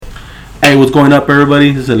Hey, what's going up,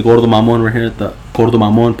 everybody? This is El Gordo Mamon. We're here at the Gordo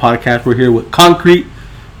Mamon podcast. We're here with Concrete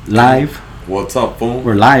live. What's up, fool?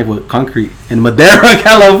 We're live with Concrete in Madera,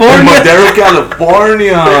 California. In Madera,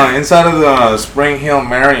 California, inside of the Spring Hill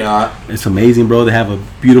Marriott. It's amazing, bro. They have a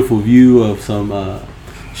beautiful view of some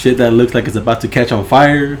shit that looks like it's about to catch on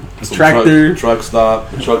fire. A tractor. Truck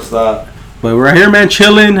stop. But we're here, man,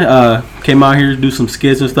 chilling. Came out here to do some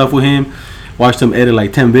skits and stuff with him. Watched him edit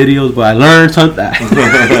like 10 videos, but I learned something.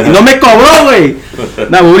 No me cobró, güey.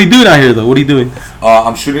 Nah, but what are you doing out here, though? What are you doing?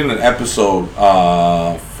 I'm shooting an episode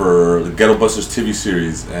for the Ghetto Busters TV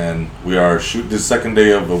series, and we are shooting the second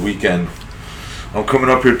day of the weekend. I'm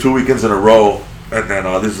coming up here 2 weekends in a row, and then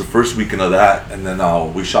this is the first weekend of that, and then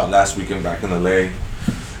we shot last weekend back in LA,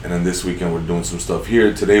 and then this weekend we're doing some stuff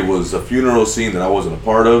here. Today was a funeral scene that I wasn't a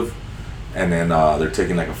part of. And then they're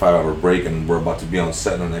taking like a 5-hour break, and we're about to be on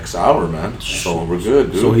set in the next hour, man. So we're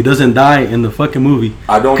good, dude. So he doesn't die in the fucking movie.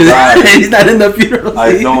 I don't die. He's not in the funeral.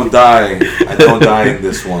 I don't die in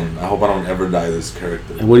this one. I hope I don't ever die this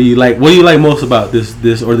character. And what do you like? What do you like most about this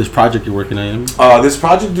project you're working on? This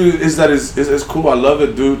project, dude, is cool. I love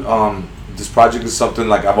it, dude. This project is something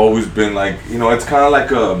like I've always been like, you know, it's kind of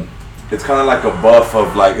like a buff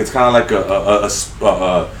of like, it's kind of like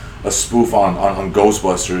a spoof on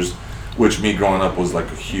Ghostbusters. Which me growing up was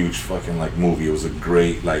like a huge fucking like movie. It was a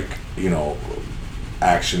great like, you know,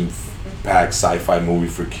 action-packed sci-fi movie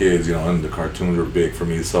for kids, you know, and the cartoons were big for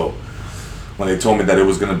me. So when they told me that it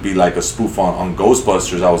was gonna be like a spoof on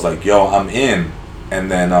Ghostbusters, I was like, yo, I'm in.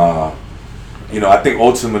 And then you know, I think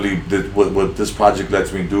ultimately what this project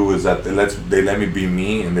lets me do is that they let me be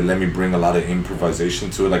me, and they let me bring a lot of improvisation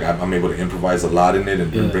to it. Like I'm able to improvise a lot in it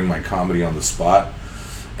and bring my comedy on the spot.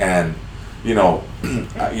 And you know,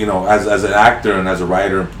 as an actor and as a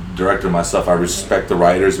writer, director myself, I respect the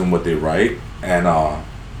writers and what they write, and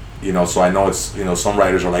you know, so I know it's, you know, some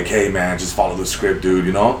writers are like, hey man, just follow the script, dude,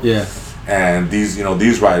 you know. Yeah. And these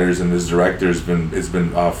writers and this director has been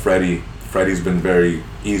Freddie. Freddie's been very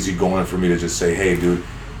easygoing for me to just say, hey, dude,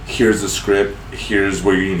 here's the script, here's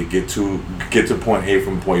where you need to get to point A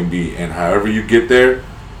from point B, and however you get there,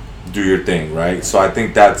 do your thing, right? So I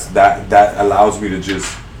think that allows me to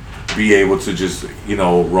just be able to just, you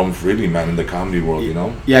know, roam freely, man, in the comedy world, you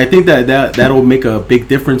know? Yeah, I think that'll make a big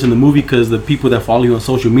difference in the movie, because the people that follow you on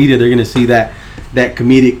social media, they're going to see that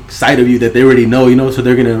comedic side of you that they already know, you know, so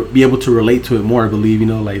they're going to be able to relate to it more, I believe, you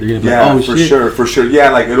know, like they're going to be like, oh, shit. for sure. Yeah,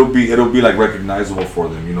 like it'll be like recognizable for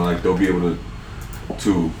them, you know, like they'll be able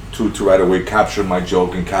to right away capture my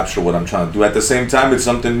joke and capture what I'm trying to do. At the same time, it's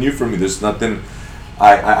something new for me. There's nothing,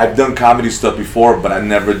 I've done comedy stuff before, but I've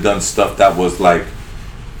never done stuff that was like,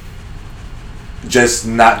 just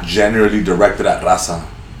not generally directed at raza.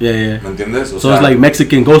 Yeah. ¿Me entiendes? So it's like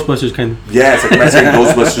Mexican Ghostbusters kind of. Yeah, it's like Mexican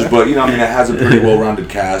Ghostbusters, but you know, I mean, it has a pretty well-rounded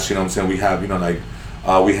cast. You know what I'm saying? We have, you know, like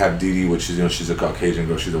we have Dee, which is, you know, she's a Caucasian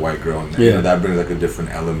girl, she's a white girl, and you know, that brings like a different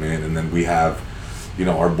element. And then we have, you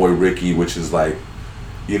know, our boy Ricky, which is like,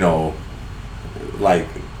 you know, like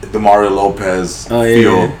the Mario Lopez feel.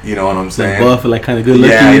 Yeah. You know what I'm saying? Like buff, like kind of good looking.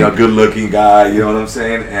 Yeah, you know, good-looking guy. You know what I'm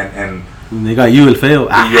saying? And they got you, El Feo. Yo,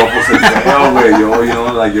 pues el feo, güey. Yo, you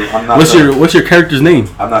know, like, I'm not. What's your character's name?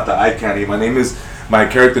 I'm not the eye candy. My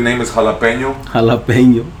character name is Jalapeño.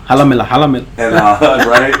 Jalamela. And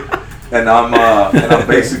right, and I'm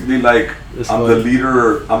basically like, I'm the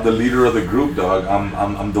leader of the group, dog.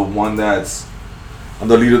 I'm the one that's, I'm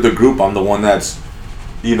the leader of the group. I'm the one that's,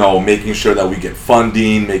 you know, making sure that we get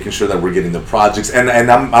funding, making sure that we're getting the projects, and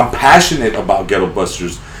I'm passionate about Ghetto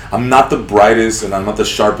Busters. I'm not the brightest and I'm not the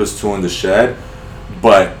sharpest tool in the shed,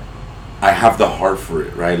 but I have the heart for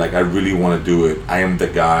it, right? Like, I really want to do it. I am the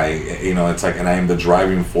guy, you know, it's like, and I am the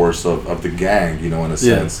driving force of the gang, you know, in a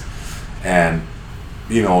sense. And,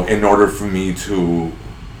 you know, in order for me to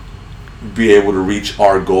be able to reach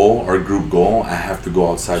our group goal, I have to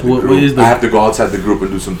go outside the group. I have to go outside the group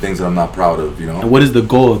and do some things that I'm not proud of, you know? And what is the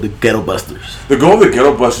goal of the Ghetto Busters? The goal of the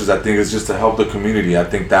Ghetto Busters, I think, is just to help the community. I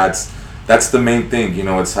think that's the main thing, you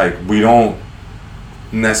know. It's like, we don't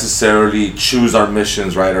necessarily choose our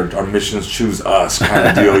missions, right? Our missions choose us, kind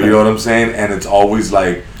of deal. You know what I'm saying? And it's always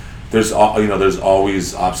like, there's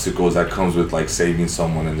always obstacles that comes with like saving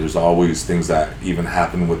someone, and there's always things that even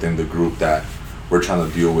happen within the group that we're trying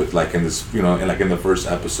to deal with. Like in this, you know, and like in the first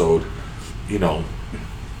episode, you know,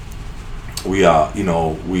 we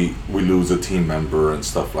lose a team member and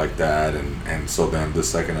stuff like that, and so then the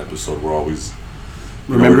second episode, we're always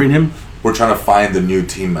remembering him. We're trying to find the new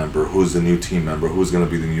team member. Who's the new team member? Who's going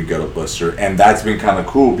to be the new Ghetto Buster? And that's been kind of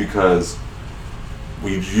cool, because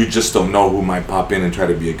you just don't know who might pop in and try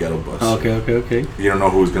to be a Ghetto Buster. Okay. You don't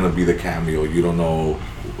know who's going to be the cameo. You don't know,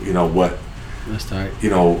 you know, what That's tight. You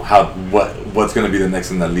know what's gonna be the next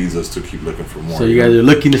thing that leads us to keep looking for more. So you guys are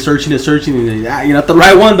looking and searching, and you're not the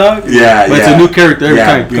right one, dog. Yeah, but it's a new character every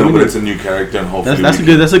time. You know, but it's a new character, and hopefully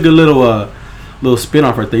that's a good little spin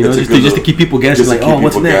off right there. You know, just to keep people guessing, like, oh,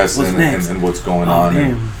 what's next? What's next? And what's going on?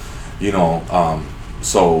 And, you know,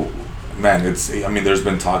 so. Man, there's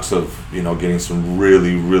been talks of, you know, getting some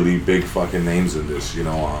really, really big fucking names in this, you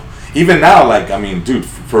know. Even now, like, I mean, dude,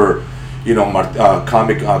 for, you know,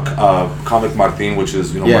 Comic Martin, which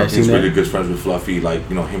is, you know, Martin's really good friends with Fluffy, like,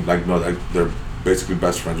 you know, him, like, you know, like, they're basically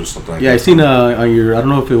best friends or something like that. Yeah, I seen on your, I don't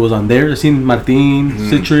know if it was on there, I seen Martin,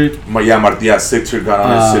 Citric. Citric got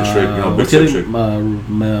on his Citric, you know, big Citric.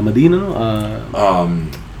 Medina,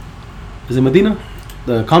 is it Medina?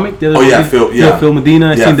 The comic, the other Phil Medina.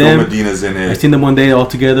 I seen them. Phil Medina's in it. I seen them one day all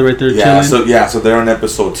together right there chilling. So they're on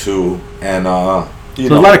episode 2, and there's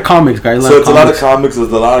a lot of comics, guys. So it's a lot of comics.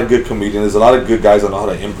 There's a lot of good comedians. There's a lot of good guys that know how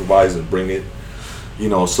to improvise and bring it. You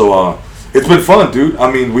know, so it's been fun, dude.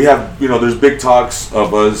 I mean, we have, you know, there's big talks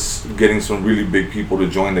of us getting some really big people to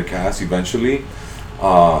join the cast eventually.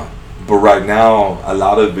 But right now, a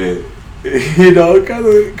lot of it, you know, kind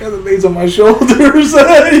of lays on my shoulders.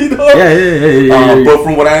 You know. Yeah. But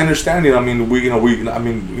from what I understand, you know, I mean,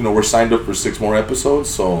 we're signed up for 6 more episodes,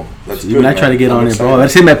 so that's good. I try to get on it, bro. A ver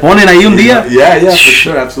si me ponen ahí un día. Yeah, for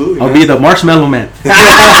sure, absolutely. I'll be the Marshmallow Man.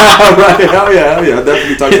 Right, hell yeah.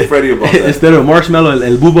 Definitely talk to Freddie about that. Instead of Marshmallow,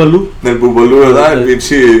 el Bubaloo. El Bubaloo, that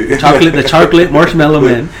pinche. The chocolate Marshmallow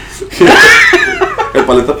Man. El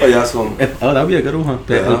paleta payaso. Oh, that'd be a good one.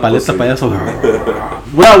 El paleta payaso.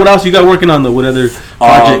 What else you got working on though? What other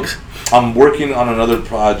projects? I'm working on another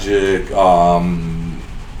project.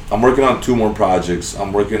 I'm working on 2 more projects.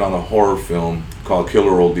 I'm working on a horror film called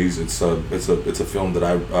Killer Oldies. It's a film that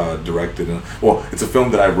I directed, it's a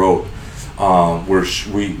film that I wrote.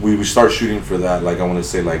 We start shooting for that, like, I want to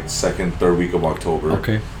say, like, 2nd, 3rd week of October.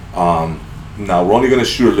 Okay. Now we're only gonna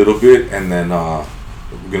shoot a little bit, and then we're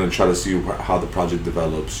gonna try to see how the project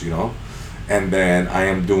develops, you know. And then I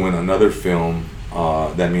am doing another film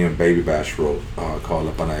that me and Baby Bash wrote called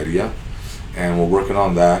La Panaderia, and we're working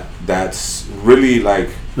on that. That's really like.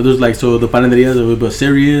 So there's like, so the Panaderia is a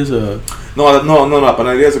series. No. La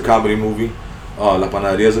Panaderia is a comedy movie. La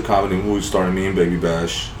Panaderia is a comedy movie starring me and Baby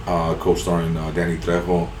Bash, co-starring Danny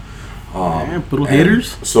Trejo.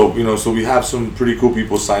 Haters. So, you know, so we have some pretty cool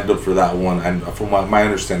people signed up for that one, and from my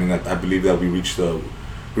understanding, that I believe that we reached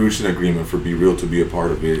an agreement for Be Real to be a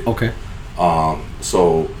part of it. Okay.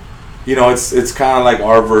 So, you know, it's kind of like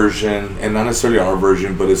our version, and not necessarily our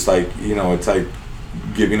version, but it's like, you know, it's like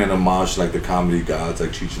giving an homage to like the comedy gods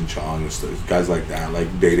like Cheech and Chong and stuff, guys like that, like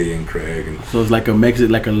Day Day and Craig. And so it's like a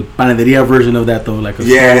Panaderia version of that though, like a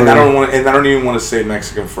and I don't even want to say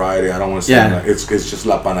Mexican Friday. I don't want to say that. It's just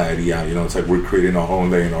La Panaderia. You know, it's like we're creating our own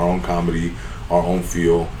lane, our own comedy, our own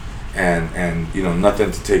feel. And you know,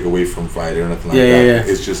 nothing to take away from Friday or nothing like that. Yeah.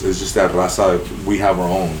 It's just that raza. We have our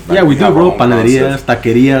own. Like, we do, bro. Panaderias,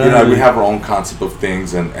 taqueria. You know, we have our own concept of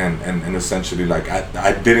things, and essentially, like,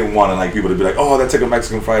 I didn't want to, like, people to be like, oh, that's like a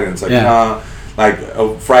Mexican Friday. And it's like, nah, like,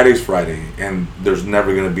 Friday's Friday, and there's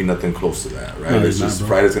never gonna be nothing close to that, right? No, it's just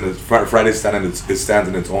Friday stands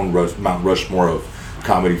in its own Mount Rushmore of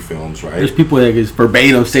comedy films, right? There's people that just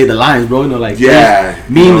verbatim say the lines, bro. You know, like memes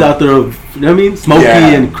you know, out there of, you know what I mean, Smokey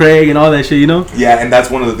and Craig and all that shit. You know. Yeah, and that's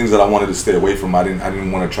one of the things that I wanted to stay away from. I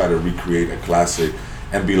didn't want to try to recreate a classic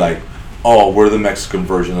and be like, oh, we're the Mexican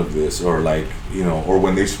version of this, or like, you know, or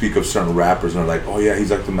when they speak of certain rappers and they're like, oh yeah, he's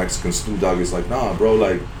like the Mexican Snoop Dogg. It's like, nah, bro,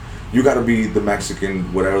 like, you gotta be the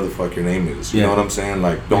Mexican, whatever the fuck your name is. You know what I'm saying?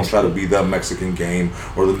 Like, don't try to be the Mexican Game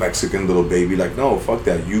or the Mexican Little Baby. Like, no, fuck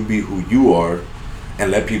that. You be who you are. And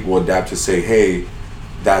let people adapt to say, hey,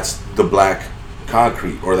 that's the black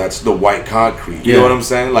concrete, or that's the white concrete. You know what I'm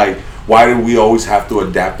saying? Like, why do we always have to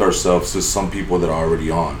adapt ourselves to some people that are already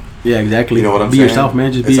on? Yeah, exactly. You know what I'm saying? Be yourself,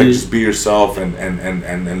 man. Just be yourself,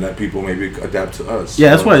 and let people maybe adapt to us. Yeah,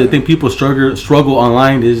 that's why I think people struggle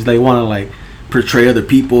online is they want to like portray other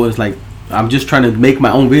people. It's like, I'm just trying to make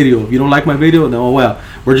my own video. If you don't like my video, then oh well.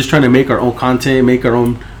 We're just trying to make our own content, make our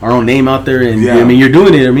own name out there, and I mean, you're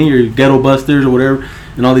doing it. I mean, you're Ghetto Busters or whatever,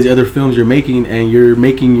 and all these other films you're making, and you're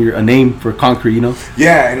making a name for Concrete, you know.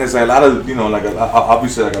 Yeah, and it's like a lot of, you know, like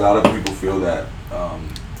obviously like a lot of people feel that,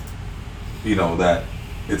 you know, that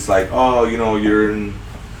it's like, oh, you know, you're in,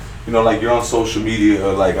 you know, like you're on social media.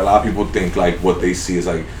 Like a lot of people think like what they see is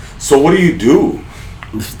like, so what do you do?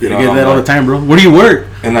 You know, I get that all the time, bro. Where do you work?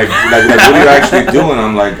 And like what are you actually doing?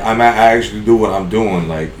 I'm like, I actually do what I'm doing,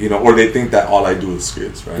 like, you know, or they think that all I do is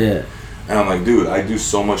skits, right? Yeah. And I'm like, dude, I do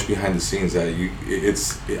so much behind the scenes that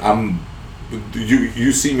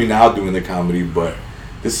you see me now doing the comedy, but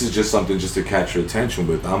this is just something just to catch your attention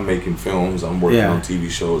with. I'm making films, I'm working on TV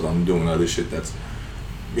shows, I'm doing other shit that's,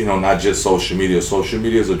 you know, not just social media. Social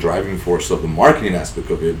media is a driving force of the marketing aspect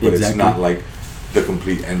of it, but it's not like the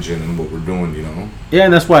complete engine in what we're doing, you know? Yeah,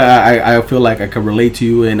 and that's why I feel like I can relate to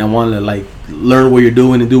you, and I want to like learn what you're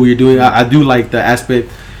doing and do what you're doing. I do like the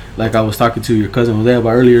aspect, like I was talking to your cousin Jose about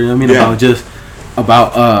earlier, you know what I mean? About just,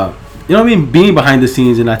 about, you know what I mean, being behind the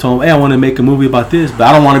scenes, and I told him, hey, I want to make a movie about this, but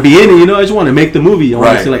I don't want to be in it, you know, I just want to make the movie. I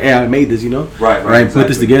want to say like, hey, I made this, you know? Right, Put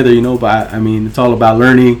this together, you know, but I mean, it's all about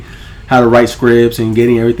learning how to write scripts and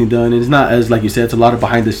getting everything done. And it's not, as like you said, it's a lot of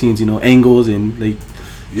behind the scenes, you know, angles, and like,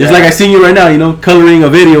 just like I seen you right now, you know, coloring a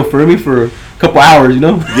video for me for a couple hours, you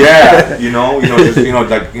know? Yeah, you know, just, you know,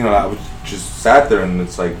 like, you know, I was just sat there, and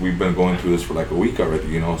it's like we've been going through this for like a week already,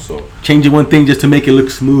 you know, so changing one thing just to make it look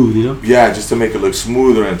smooth, you know? Yeah, just to make it look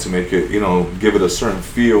smoother and to make it, you know, give it a certain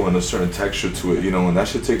feel and a certain texture to it, you know, and that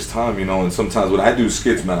shit takes time, you know, and sometimes when I do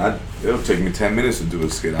skits, man, it'll take me 10 minutes to do a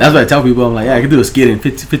skit. That's what I tell people. I'm like, yeah, I can do a skit in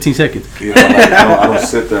 15 seconds. You know, like, I don't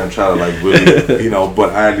sit there and try to like really, you know,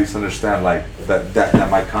 but I at least understand like that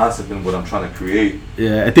my concept and what I'm trying to create.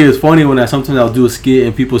 Yeah, I think it's funny when sometimes I'll do a skit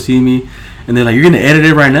and people see me and they're like, you're gonna edit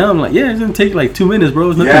it right now? I'm like, yeah, it's gonna take like 2 minutes, bro.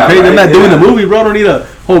 It's nothing crazy. Right, I'm not doing the movie, bro. I don't need a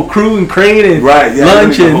whole crew and crane and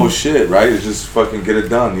lunch and the whole shit, right? It's just fucking get it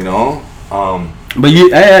done, you know. But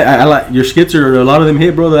I like your skits, are a lot of them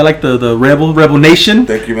hit, bro. I like the Rebel Nation.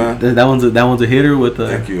 Thank you, man. That one's a hitter with.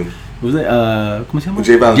 Thank you. What was it? ¿Cómo se llama?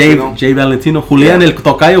 Jay Valentino. Jay Valentino. Julian, el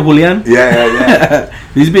tocayo Julian. Yeah.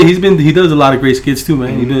 He does a lot of great skits too,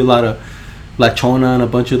 man. He did a lot of La Chona and a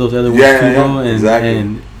bunch of those other ones too, bro. And, exactly.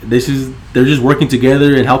 And they're just working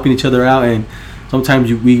together and helping each other out. And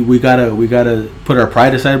sometimes we gotta put our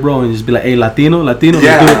pride aside, bro, and just be like, hey, Latino, let's do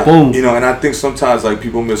it, boom. You know, and I think sometimes like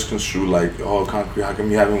people misconstrue like, oh, Concrete, how come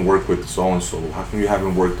you haven't worked with so and so? How come you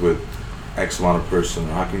haven't worked with X amount of person?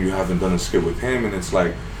 Or how come you haven't done a skit with him? And it's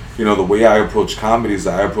like, you know, the way I approach comedy is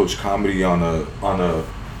that I approach comedy on a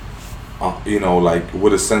you know, like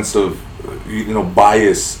with a sense of, you know,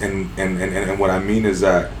 bias, and what I mean is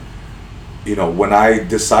that, you know, when I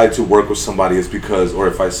decide to work with somebody, it's because, or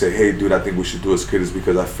if I say, hey, dude, I think we should do a skit, is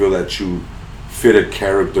because I feel that you fit a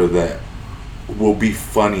character that will be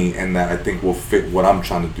funny and that I think will fit what I'm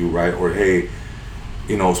trying to do, right? Or, hey,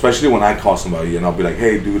 you know, especially when I call somebody and I'll be like,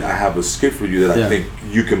 hey, dude, I have a skit for you that I think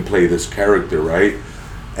you can play this character, right?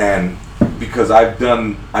 And because I've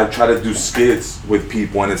tried to do skits with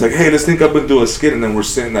people, and it's like, hey, let's think up and do a skit, and then we're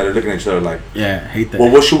sitting there looking at each other like, yeah, I hate that.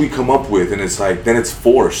 Well, what should we come up with? And it's like, then it's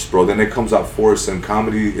forced, bro. Then it comes out forced, and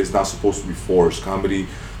comedy is not supposed to be forced. Comedy,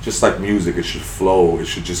 just like music, it should flow. It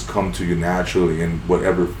should just come to you naturally and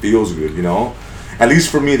whatever feels good, you know? At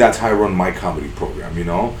least for me, that's how I run my comedy program, you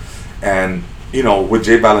know? And, you know, with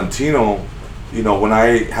Jay Valentino, you know, when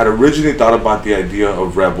I had originally thought about the idea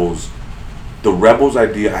of Rebels, the Rebels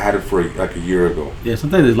idea, I had it for like a year ago. Yeah,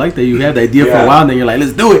 sometimes it's like that. You have the idea for a while, and then you're like,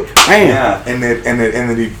 let's do it. Bam. Yeah, and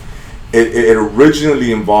then it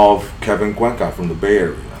originally involved Kevin Cuenca from the Bay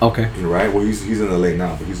Area. Okay. You know, right? Well, he's in LA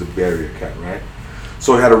now, but he's a Bay Area cat, right?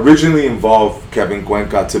 So it had originally involved Kevin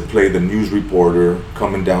Cuenca to play the news reporter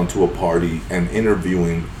coming down to a party and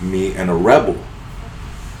interviewing me and a rebel.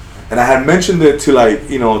 And I had mentioned it to, like,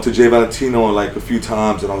 you know, to Jay Valentino like a few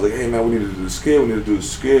times, and I was like, hey man, we need to do the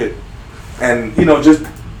skit. And, you know, just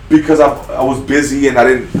because I was busy and I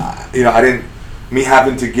didn't, me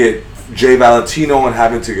having to get Jay Valentino and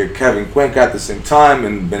having to get Kevin Cuenca at the same time,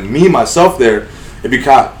 and me myself there, it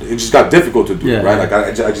just got difficult to do, right? Like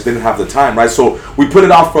I just didn't have the time, right? So we put it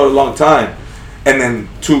off for a long time, and then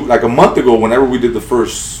like a month ago, whenever we did the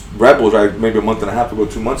first Rebels, right, maybe a month and a half ago,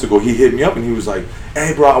 2 months ago, he hit me up and he was like,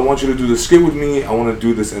 hey bro, I want you to do the skit with me. I want to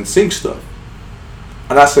do this NSYNC stuff.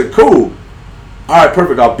 And I said, cool, all right,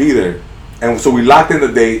 perfect, I'll be there. And so we locked in the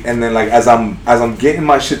date, and then like as I'm getting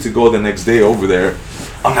my shit to go the next day over there,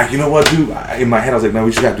 I'm like, you know what, dude? In my head, I was like, man,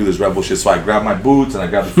 we just gotta do this Rebel shit. So I grabbed my boots and I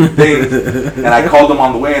grabbed a few things, and I called him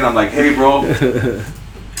on the way, and I'm like, hey, bro.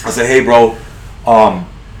 I said, hey, bro,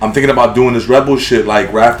 I'm thinking about doing this Rebel shit,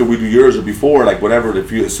 like right after we do yours or before, like whatever. As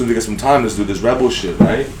soon as you get some time, let's do this Rebel shit,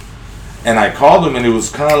 right? And I called him, and it was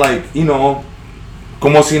kind of like, you know,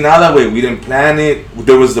 como si nada, way. We didn't plan it.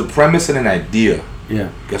 There was the premise and an idea. Yeah.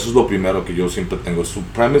 Que eso es lo primero que yo siempre tengo. Su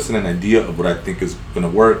premise and an idea of what I think is gonna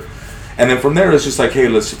work. And then from there, it's just like, hey,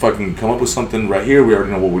 let's fucking come up with something right here. We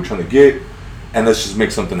already know what we're trying to get, and let's just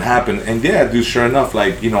make something happen. And yeah, dude, sure enough,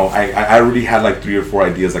 like, you know, I already had like 3 or 4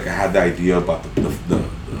 ideas. Like I had the idea about the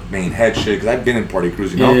main head shit, because I've been in Party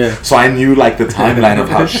Cruise, you know? Yeah. So I knew like the timeline of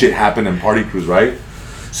how shit happened in Party Cruise, right?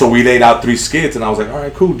 So we laid out 3 skits, and I was like, all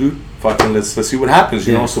right, cool, dude. Fucking let's see what happens,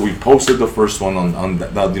 you know? So we posted the first one on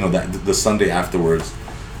the, you know, the Sunday afterwards.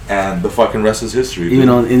 And the fucking rest is history. Even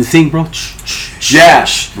on in sync, bro. Yeah,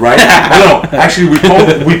 right. No, actually,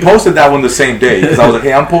 we posted that one the same day because I was like,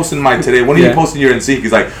 "Hey, I'm posting mine today. When are you posting your in sync?"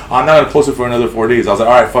 He's like, oh, "I'm not gonna post it for another 4 days." I was like,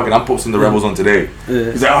 "All right, fuck it, I'm posting the Rebels on today."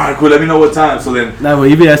 He's like, "All right, cool. Let me know what time." So then, nah, but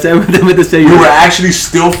even I said with the same. We were actually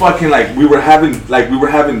still fucking like we were having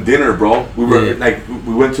dinner, bro. We were like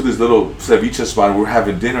we went to this little ceviche spot. And we were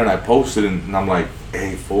having dinner, and I posted, and I'm like,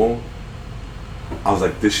 "Hey, fool." I was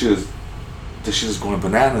like, "This shit is going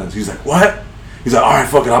bananas." He's like, "What?" He's like, "All right,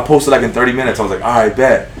 fuck it, I'll post it like in 30 minutes." I was like, "All right,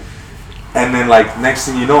 bet." And then like next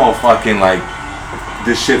thing you know, fucking like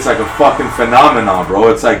this shit's like a fucking phenomenon, bro.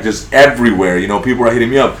 It's like just everywhere. You know, people are hitting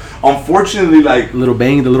me up. Unfortunately, like the little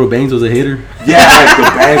bangs was a hitter. Yeah, like the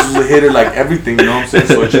bangs was a hitter, like everything. You know what I'm saying?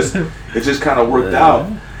 So it just kind of worked out.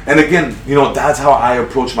 And again, you know, that's how I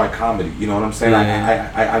approach my comedy. You know what I'm saying?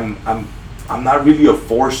 I'm not really a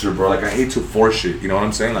forcer, bro. Like I hate to force shit. You know what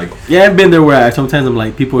I'm saying? Like I've been there where sometimes I'm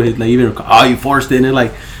like people hit like even you forced it, and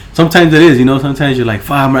like sometimes it is. You know, sometimes you're like,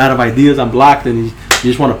 fuck, I'm out of ideas, I'm blocked, and you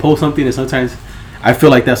just want to post something, and sometimes I feel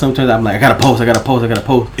like that. Sometimes I'm like, I gotta post.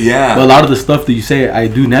 Yeah. But a lot of the stuff that you say, I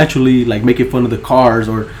do naturally, like making fun of the cars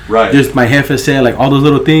or just my head said, like all those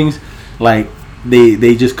little things, like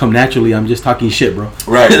they just come naturally. I'm just talking shit, bro.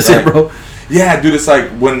 Right. That's it, bro. Yeah, dude. It's like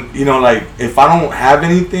when you know, like if I don't have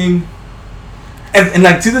anything. And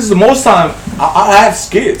like, see, this is the most time I have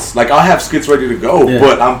skits. Like, I'll have skits ready to go,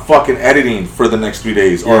 but I'm fucking editing for the next 3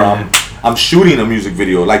 days, or I'm shooting a music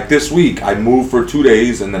video. Like this week, I move for 2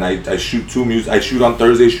 days, and then I shoot two music. I shoot on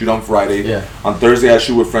Thursday, shoot on Friday. Yeah. On Thursday, I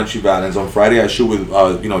shoot with Frenchie Valens. On Friday, I shoot with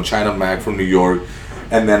China Mac from New York.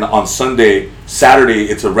 And then on Saturday,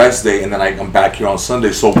 it's a rest day, and then I'm back here on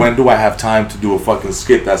Sunday. So when do I have time to do a fucking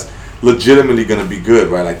skit that's legitimately gonna be good,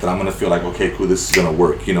 right? Like that I'm gonna feel like, okay, cool, this is gonna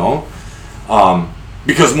work, you know?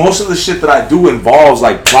 Because most of the shit that I do involves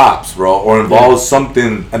like props, bro, or involves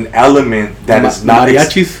something, an element that is not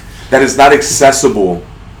that is not accessible,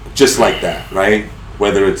 just like that, right?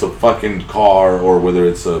 Whether it's a fucking car, or whether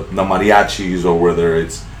it's the mariachis, or whether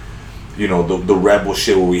it's the rebel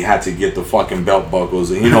shit where we had to get the fucking belt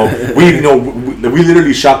buckles, and we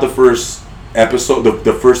literally shot the first episode,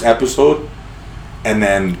 the first episode. And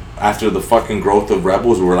then after the fucking growth of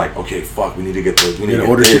Rebels, we were like, okay, fuck, we need to get this,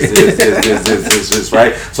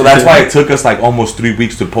 right? So that's why it took us like almost 3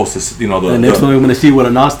 weeks to post this, the next one we're gonna see what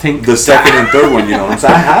a NOS tank. The second and third one, you know what I'm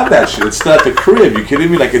saying? I have that shit. It's still at the crib. You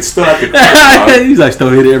kidding me? Like it's still at the crib. He's like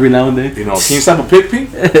still hit it every now and then. Can you snap a pic?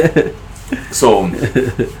 So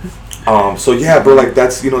yeah, bro. Like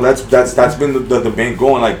that's been the main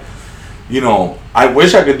going. Like, I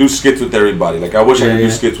wish I could do skits with everybody. Like, I wish I could do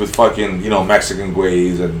skits with fucking, Mexican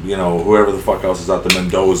Guays and, whoever the fuck else is out there,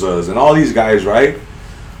 Mendozas and all these guys, right?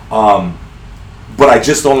 But I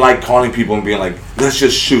just don't like calling people and being like, let's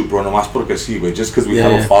just shoot, bro, nomás porque sí, güey, just because we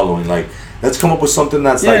have a following. Like, let's come up with something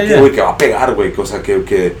that's like, güey, que va a pegar, güey, cosa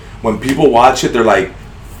que when people watch it, they're like,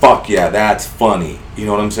 fuck yeah, that's funny. You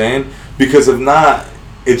know what I'm saying? Because if not,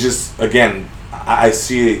 it just, again, I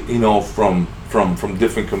see it, from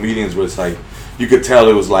different comedians where it's like, you could tell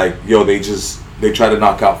it was like, yo, they try to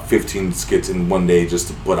knock out 15 skits in one day just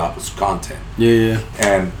to put out this content. Yeah.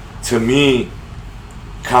 And to me,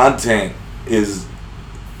 content is,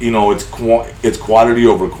 it's quality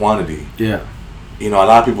over quantity. Yeah. A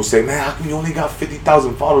lot of people say, man, how come you only got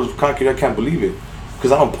 50,000 followers of Concrete? I can't believe it.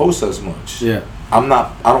 Because I don't post as much. Yeah. I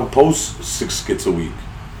don't post 6 skits a week.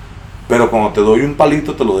 Pero cuando te doy un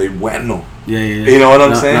palito, te lo doy bueno. Yeah. You know what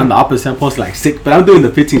I'm saying? I'm the opposite. I'm posting like 6, but I'm doing the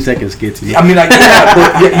 15-second skits. I mean, like,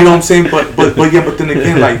 but you know what I'm saying? But then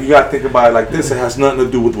again, like, you gotta think about it like this. It has nothing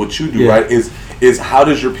to do with what you do, right? Is how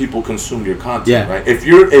does your people consume your content, right? If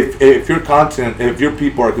your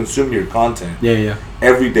people are consuming your content,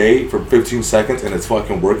 every day for 15 seconds and it's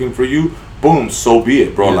fucking working for you, boom, so be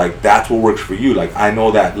it, bro. Like, that's what works for you. Like, I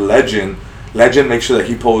know that Legend makes sure that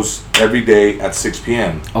he posts every day at 6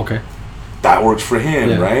 p.m. Okay. That works for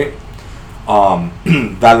him, right?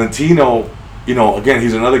 Valentino, again,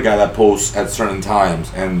 he's another guy that posts at certain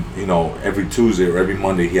times, and every Tuesday or every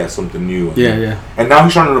Monday he has something new. And now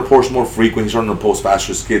he's starting to post more frequent. He's starting to post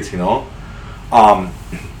faster skits, And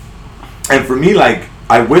for me, like,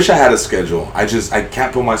 I wish I had a schedule. I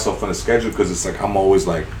can't put myself on a schedule because it's like I'm always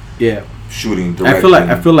like shooting, directing.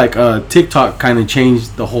 I feel like TikTok kind of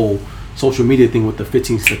changed the whole social media thing with the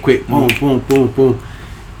 15 quick boom, boom, boom, boom.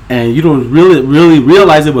 And you don't really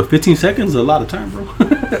realize it, but 15 seconds is a lot of time, bro.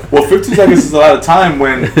 Well, 15 seconds is a lot of time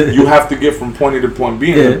when you have to get from point A to point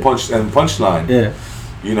B and punchline. Yeah.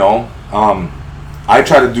 I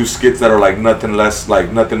try to do skits that are like nothing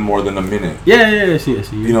more than a minute. Yeah, I see.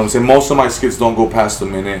 You know what I'm saying? Most of my skits don't go past a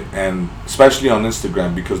minute, and especially on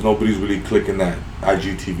Instagram because nobody's really clicking that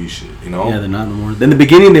IGTV shit. You know? Yeah, they're not no more. In the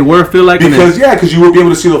beginning, they were. Feel like because you will be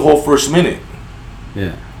able to see the whole first minute.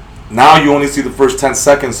 Yeah. Now you only see the first 10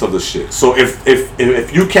 seconds of the shit. So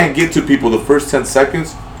if you can't get to people the first 10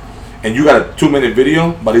 seconds. And you got a 2-minute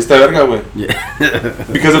video, valiste verga, güey. Yeah.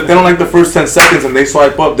 Because if they don't like the first 10 seconds and they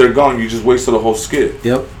swipe up, they're gone. You just wasted a whole skit.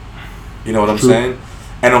 Yep. You know what I'm saying?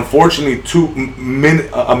 And unfortunately,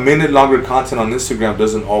 a minute longer content on Instagram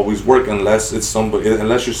doesn't always work unless you're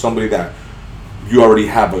somebody that you already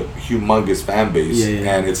have a humongous fan base,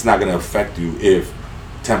 and it's not gonna affect you if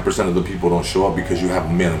 10% of the people don't show up because you have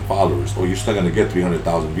 1 million followers, or you're still gonna get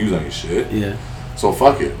 300,000 views on your shit. Yeah. So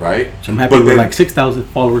fuck it, right? So I'm happy with like 6,000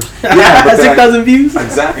 followers. Yeah, 6,000 views.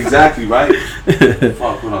 Exactly, right?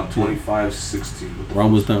 Fuck, hold on, 2516. We're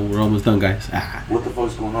almost done, guys. What the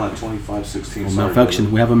fuck's going on at 2516?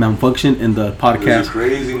 Malfunction. We have a malfunction in the podcast. This is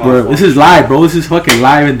crazy, this is live, bro. This is fucking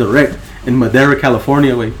live and direct in Madera,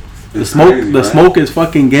 California. Wait, the smoke is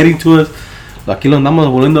fucking getting to us. Aquí lo andamos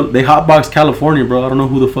volviendo. They hotbox California, bro. I don't know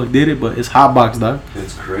who the fuck did it, but it's hotbox, dog.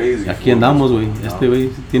 It's crazy. Aquí andamos, güey. Este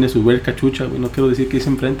güey tiene su ver cachucha, güey. No quiero decir que es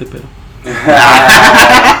enfrente, pero.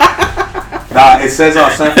 Nah, it says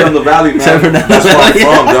San Fernando Valley, man. That's where I'm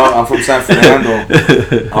from, dog. I'm from San Fernando.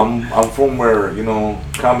 I'm from where, you know,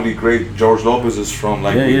 comedy great George Lopez is from.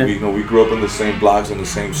 Like we grew up in the same blocks and the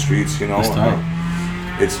same streets, you know.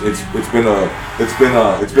 It's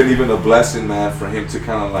been even a blessing, man, for him to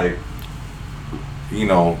kind of like, you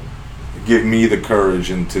know, give me the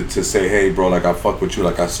courage and to say, hey, bro, like, I fuck with you,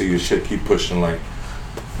 like, I see your shit, keep pushing, like,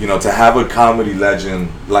 you know, to have a comedy legend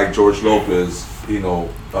like George Lopez, you know,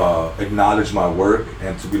 acknowledge my work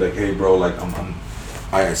and to be like, hey, bro, like,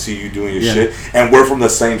 I see you doing your shit, and we're from the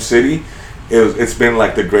same city. It's been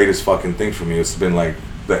like the greatest fucking thing for me. It's been like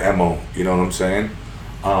the MO, you know what I'm saying?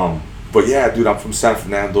 But yeah, dude, I'm from San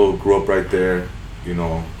Fernando, grew up right there, you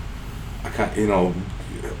know. I can't, you know,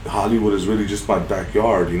 Hollywood is really just my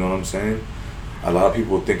backyard, you know what I'm saying? A lot of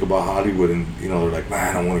people think about Hollywood and, you know, they're like,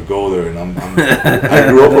 man, I want to go there, and I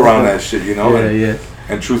grew up around that shit, you know?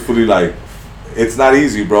 And truthfully, like, it's not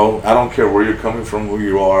easy, bro. I don't care where you're coming from, who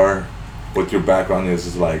you are, what your background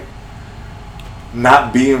is like,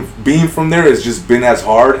 not being from there has just been as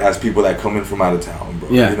hard as people that come in from out of town, bro.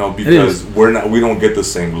 You know, because we don't get the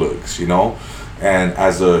same looks, you know? And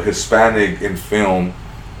as a Hispanic in film,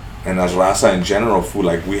 and as Raza in general, food,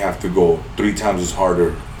 like, we have to go 3 times as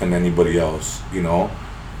harder than anybody else, you know,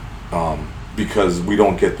 because we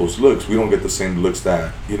don't get those looks. We don't get the same looks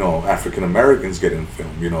that, you know, African Americans get in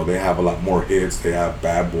film. You know, they have a lot more hits. They have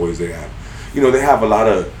Bad Boys. They have, you know, they have a lot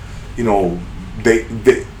of, you know,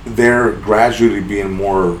 they're gradually being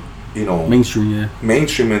more, you know,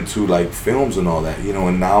 mainstream into like films and all that, you know,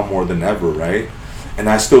 and now more than ever, right? And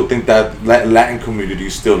I still think that Latin community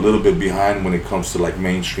is still a little bit behind when it comes to like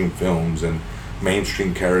mainstream films and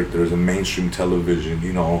mainstream characters and mainstream television.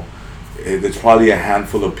 You know, it's probably a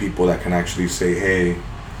handful of people that can actually say, hey,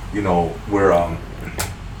 you know, we're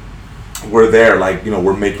there, like, you know,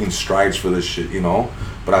 we're making strides for this shit, you know.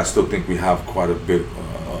 But I still think we have quite a bit,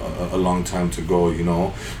 a long time to go, you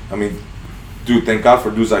know. I mean, dude, thank God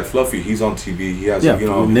for dudes like Fluffy. He's on TV. He has, you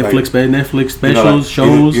know, Netflix specials, you know, like,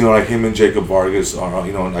 shows. You know, like him and Jacob Vargas are,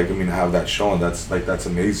 you know, like, I mean, have that show, and that's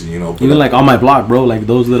amazing, you know. But even like On My Block, bro, like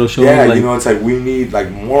those little shows. Yeah, like, you know, it's like we need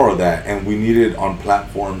like more of that, and we need it on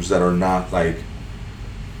platforms that are not like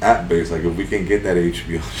app based. Like, if we can get that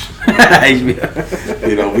HBO,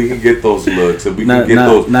 you know, we can get those looks. If we can get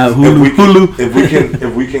those, Hulu.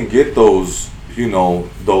 If we can get those, you know,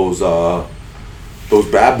 those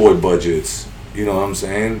bad boy budgets. You know what I'm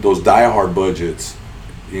saying? Those Die Hard budgets.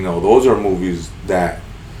 You know, those are movies that,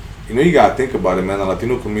 you know, you gotta think about it, man. The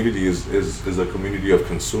Latino community is a community of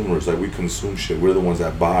consumers. Like, we consume shit. We're the ones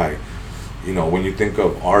that buy. You know, when you think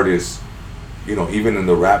of artists, you know, even in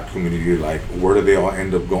the rap community, like, where do they all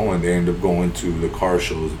end up going? They end up going to the car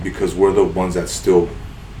shows because we're the ones that still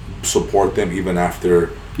support them even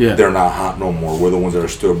after they're not hot no more. We're the ones that are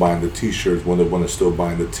still buying the T-shirts. We're the ones that are still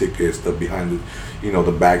buying the tickets, the behind the, you know,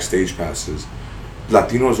 the backstage passes.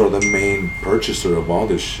 Latinos are the main purchaser of all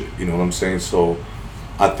this shit. You know what I'm saying? So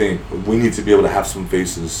I think we need to be able to have some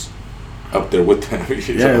faces up there with them.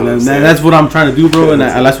 That's what I'm trying to do, bro. And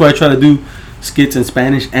that's why I try to do skits in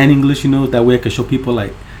Spanish and English. You know, that way I can show people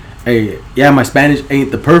like, hey, my Spanish ain't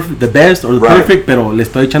the best or the perfect, pero le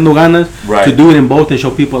estoy echando ganas to do it in both and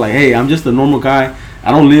show people like, hey, I'm just a normal guy.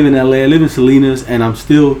 I don't live in LA. I live in Salinas, and I'm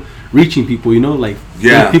still reaching people. You know, like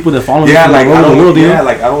people that follow me like all over the world.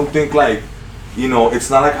 Like, I don't think like, you know, it's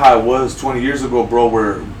not like how it was 20 years ago, bro,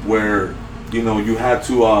 where you know, you had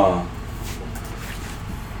to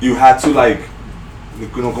like,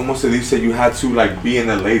 you know, como se dice, you had to like be in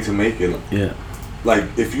LA to make it. Yeah. Like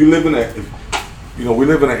if you live in you know, we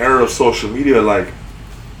live in an era of social media, like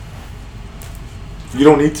you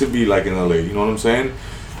don't need to be like in LA, you know what I'm saying?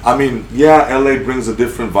 I mean, yeah, LA brings a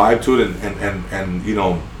different vibe to it, and you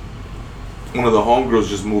know, one of the homegirls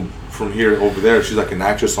just moved from here over there. She's like an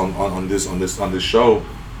actress on this show.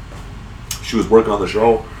 She was working on the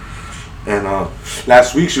show, and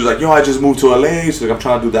last week she was like, "Yo, I just moved to LA." She's like, "I'm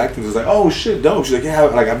trying to do the acting." She's like, "Oh shit, dope." She's like, "Yeah,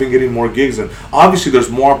 like I've been getting more gigs, and obviously there's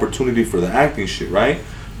more opportunity for the acting shit, right?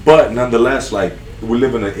 But nonetheless, like we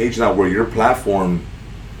live in an age now where your platform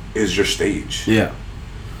is your stage." Yeah.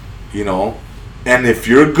 You know, and if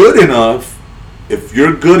you're good enough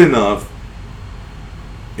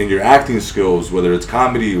in your acting skills, whether it's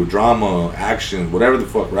comedy or drama, action, whatever the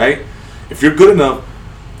fuck, right? If you're good enough,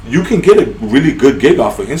 you can get a really good gig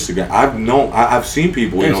off of Instagram. I've seen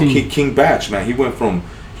people, you know, King Batch, man, he went from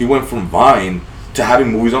Vine to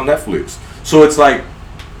having movies on Netflix. So it's like,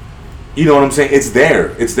 you know what I'm saying? It's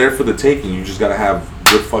there for the taking. You just gotta have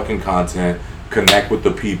good fucking content, connect with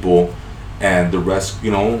the people, and the rest,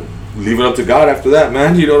 you know, leave it up to God after that,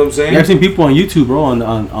 man. You know what I'm saying? Yeah, I've seen people on YouTube, bro,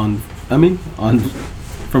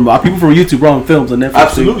 from people from YouTube, bro, on films on Netflix.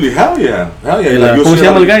 Absolutely, hell yeah. ¿Cómo se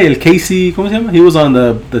llama el guy? El Casey, ¿cómo se llama? He was on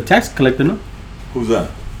the tax collector, no? Who's that?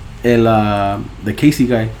 The Casey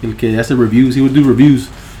guy, el que hace reviews. He would do reviews.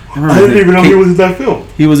 I didn't even know he was in that film.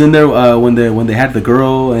 He was in there when they had the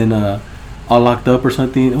girl and all locked up or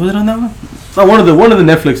something. Was it on that one? It's not one of the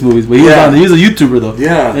Netflix movies, but he was a YouTuber though.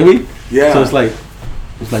 Yeah. Maybe. Yeah. So it's like,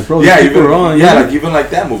 bro. Yeah, even like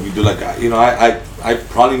that movie, dude. Like you know, I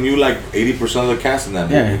probably knew like 80% of the cast in that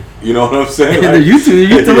movie. Yeah. You know what I'm saying? Like,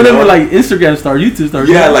 YouTube. Some of them were like Instagram star, YouTube stars.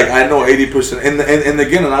 Yeah, like I know 80%. And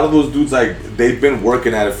again, a lot of those dudes, like they've been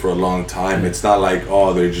working at it for a long time. It's not like,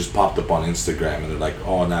 oh, they just popped up on Instagram and they're like,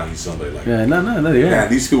 oh, now he's somebody. Like, yeah, no, yeah. Man,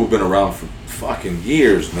 these people have been around for fucking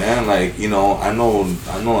years, man. Like, you know, I know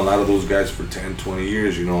a lot of those guys for 10, 20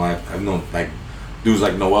 years. You know, I've known like dudes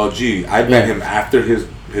like Noel G. I met him after his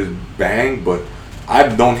bang, but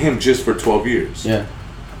I've known him just for 12 years. Yeah.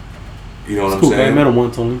 You know what I'm cool, saying? I met him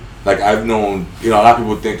once only. Like, I've known, you know, a lot of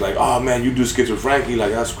people think like, oh man, you do skits with Frankie,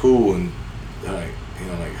 like that's cool, and like, you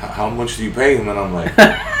know, like how much do you pay him? And I'm like,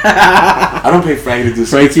 I don't pay Frankie to do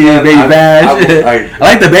skits. Frankie and Baby Bash. I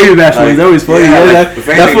like the Baby Bash one. That was funny. Yeah,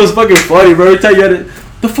 that was fucking funny, bro. Every time you had it.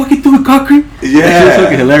 The fuck you doing, concrete? Yeah, it's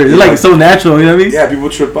fucking hilarious. It's like so natural, you know what I mean? Yeah, people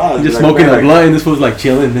trip out. He's just smoking a blunt, and this fool's like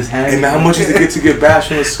chilling in his hand. Hey man, how much does it get to get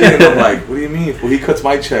bashed on the skin? I'm like, what do you mean? Well, he cuts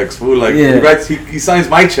my checks. Fool, like he signs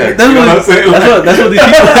my checks. That's what I'm saying. That's what these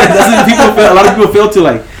people. That's what people feel. A lot of people feel too.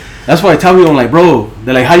 Like, that's why I tell people, I'm like, bro,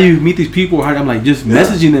 they're like, how do you meet these people? I'm like, just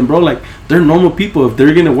messaging them, bro. Like, they're normal people. If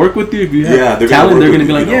they're gonna work with you, if you have talent, they're gonna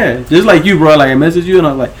be like, just like you, bro. Like, I message you, and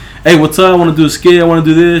I'm like, hey, what's up? I want to do a skit. I want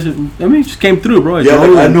to do this. I mean, it just came through, bro. Yeah,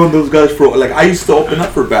 like, I've known those guys for, like, I used to open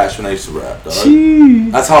up for Bash when I used to rap, dog.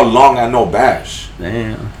 Jeez. That's how long I know Bash.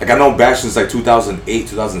 Damn. Like, I know Bash since, like, 2008,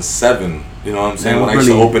 2007. You know what I'm saying? When I used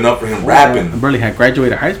to open up for him rapping. I barely had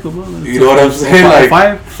graduated high school, bro. You know what I'm saying? Like,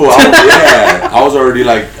 I was already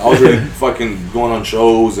fucking going on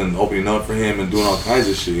shows and opening up for him and doing all kinds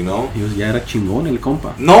of shit, you know? He was, ya era chingón el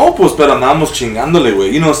compa. No, pues, pero andábamos chingándole,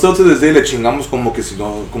 güey. You know, still to this day le chingamos como que si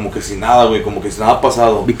nada, güey. Como que si nada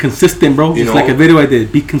pasado. Be consistent, bro. It's like a video I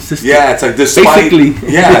did. Be consistent. Yeah, it's like despite... Basically.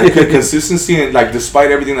 Yeah, consistency and, like, despite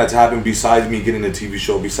everything that's happened, besides me getting a TV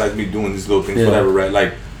show, besides me doing these little things, whatever, right?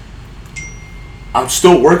 Like, I'm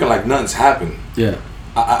still working like nothing's happened. Yeah.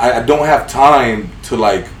 I don't have time to,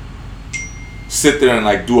 like, sit there and,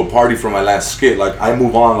 like, do a party for my last skit. Like, I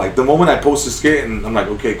move on. Like, the moment I post a skit and I'm like,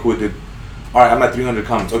 okay, cool, all right, I'm at 300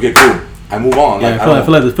 comments. Okay, cool. I move on. Yeah, like,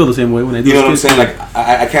 I feel the same way when I do. You know what I'm saying? Like,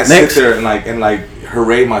 I can't sit there and like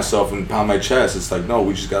hooray myself and pound my chest. It's like, no,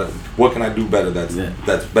 we just gotta. What can I do better?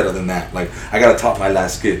 That's better than that. Like, I gotta top my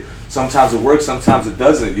last skit. Sometimes it works, sometimes it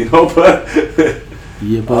doesn't. You know, but.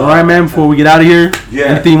 Yeah, but all right, man. Before we get out of here,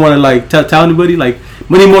 anything you want to like tell anybody, like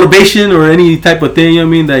any motivation or any type of thing, you know what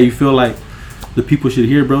I mean, that you feel like the people should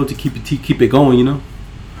hear, bro, to keep it going, you know,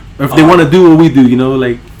 or if they want to do what we do, you know,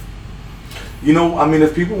 like. You know, I mean,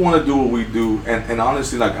 if people want to do what we do, and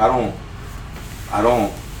honestly, like I don't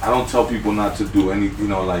tell people not to do any, you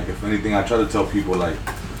know, like if anything, I try to tell people like,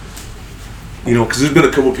 you know, because there's been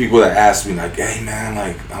a couple people that ask me like, hey man,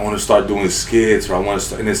 like I want to start doing skits or I want to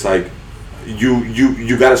start, and it's like.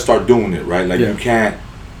 You got to start doing it, right? Like you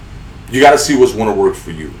got to see what's going to work for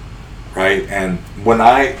you, right? And when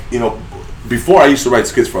before I used to write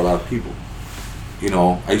skits for a lot of people, you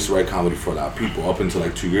know, I used to write comedy for a lot of people up until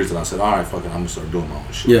like 2 years, and I said, all right, fuck it, I'm gonna start doing my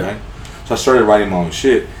own shit, Yeah. right? So I started writing my own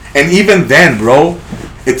shit, and even then, bro,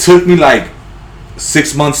 it took me like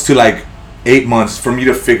 6 months to like 8 months for me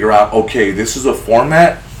to figure out, okay, this is a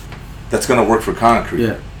format that's gonna work for Concrete.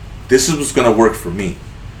 Yeah. This is what's gonna work for me,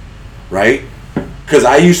 right? Because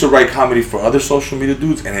I used to write comedy for other social media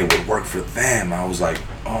dudes, and it would work for them. I was like,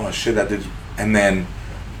 oh shit, that did. And then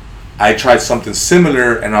I tried something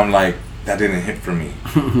similar, and I'm like, that didn't hit for me.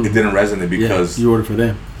 It didn't resonate because you ordered for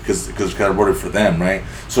them. Because I ordered for them, right?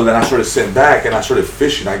 So then I started sitting back and I started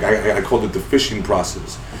fishing. I called it the fishing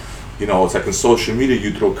process. You know, it's like in social media,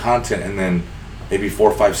 you throw content and then maybe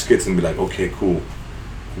 4 or 5 skits and be like, okay, cool.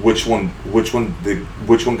 Which one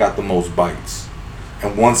got the most bites?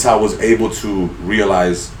 And once I was able to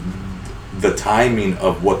realize the timing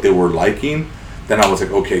of what they were liking, then I was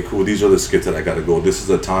like, okay, cool. These are the skits that I gotta go. This is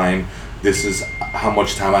the time. This is how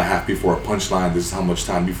much time I have before a punchline. This is how much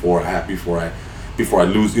time before I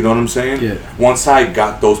lose. You know what I'm saying? Yeah. Once I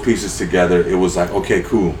got those pieces together, it was like, okay,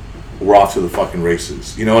 cool. We're off to the fucking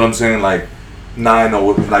races. You know what I'm saying? Like now I know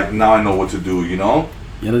what to do. You know?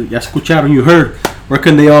 Ya escucharon. You heard. Where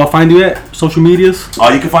can they all find you at? Social medias?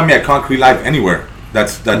 You can find me at Concrete Live anywhere.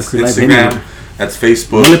 That's Concrete Instagram. Live That's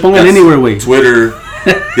Facebook. No le pongan anywhere, güey. Twitter.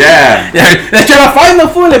 Yeah. Let's try to find the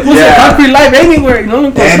fool. Le puse Concrete Live anywhere. No,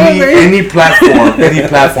 any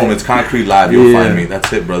platform. It's Concrete Live. You'll find me.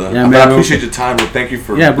 That's it, brother. Yeah, man, I appreciate your time, bro. Thank you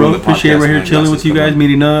for bro. Appreciate it right here chilling with you guys,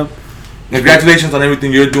 meeting up. Congratulations on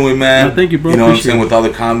everything you're doing, man. No, thank you, bro. You know what I'm saying, with all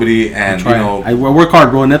the comedy and, you know. I work hard,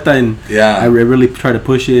 bro, neta, and I really try to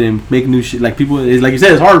push it and make new shit. Like people, it's like you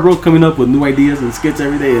said, it's hard, bro, coming up with new ideas and skits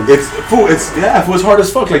every day. It's hard as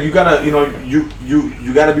fuck. Like you gotta, you know,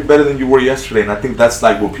 you gotta be better than you were yesterday. And I think that's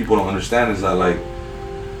like what people don't understand is that like,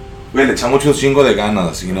 le echamos un chingo de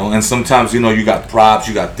ganas, you know. And sometimes, you know, you got props,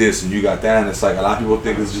 you got this, and you got that, and it's like a lot of people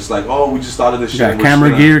think it's just like, oh, we just thought of this shit. You got camera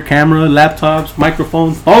gear, laptops,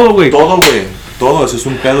 microphones, all the way. Todo es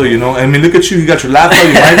un pedo, you know. I mean, look at you. You got your laptop,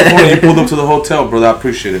 your microphone, and you pulled up to the hotel, brother. I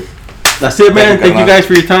appreciate it. That's it, man. Thank you guys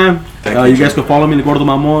for your time. You guys can follow me, the Gordo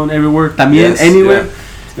Mamon, everywhere. También, anywhere.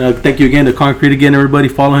 Yeah. Thank you again to Concrete again, everybody.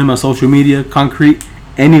 Follow him on social media. Concrete,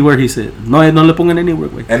 anywhere, he said. No le pongan anywhere,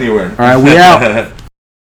 güey. Anywhere. All right, we out.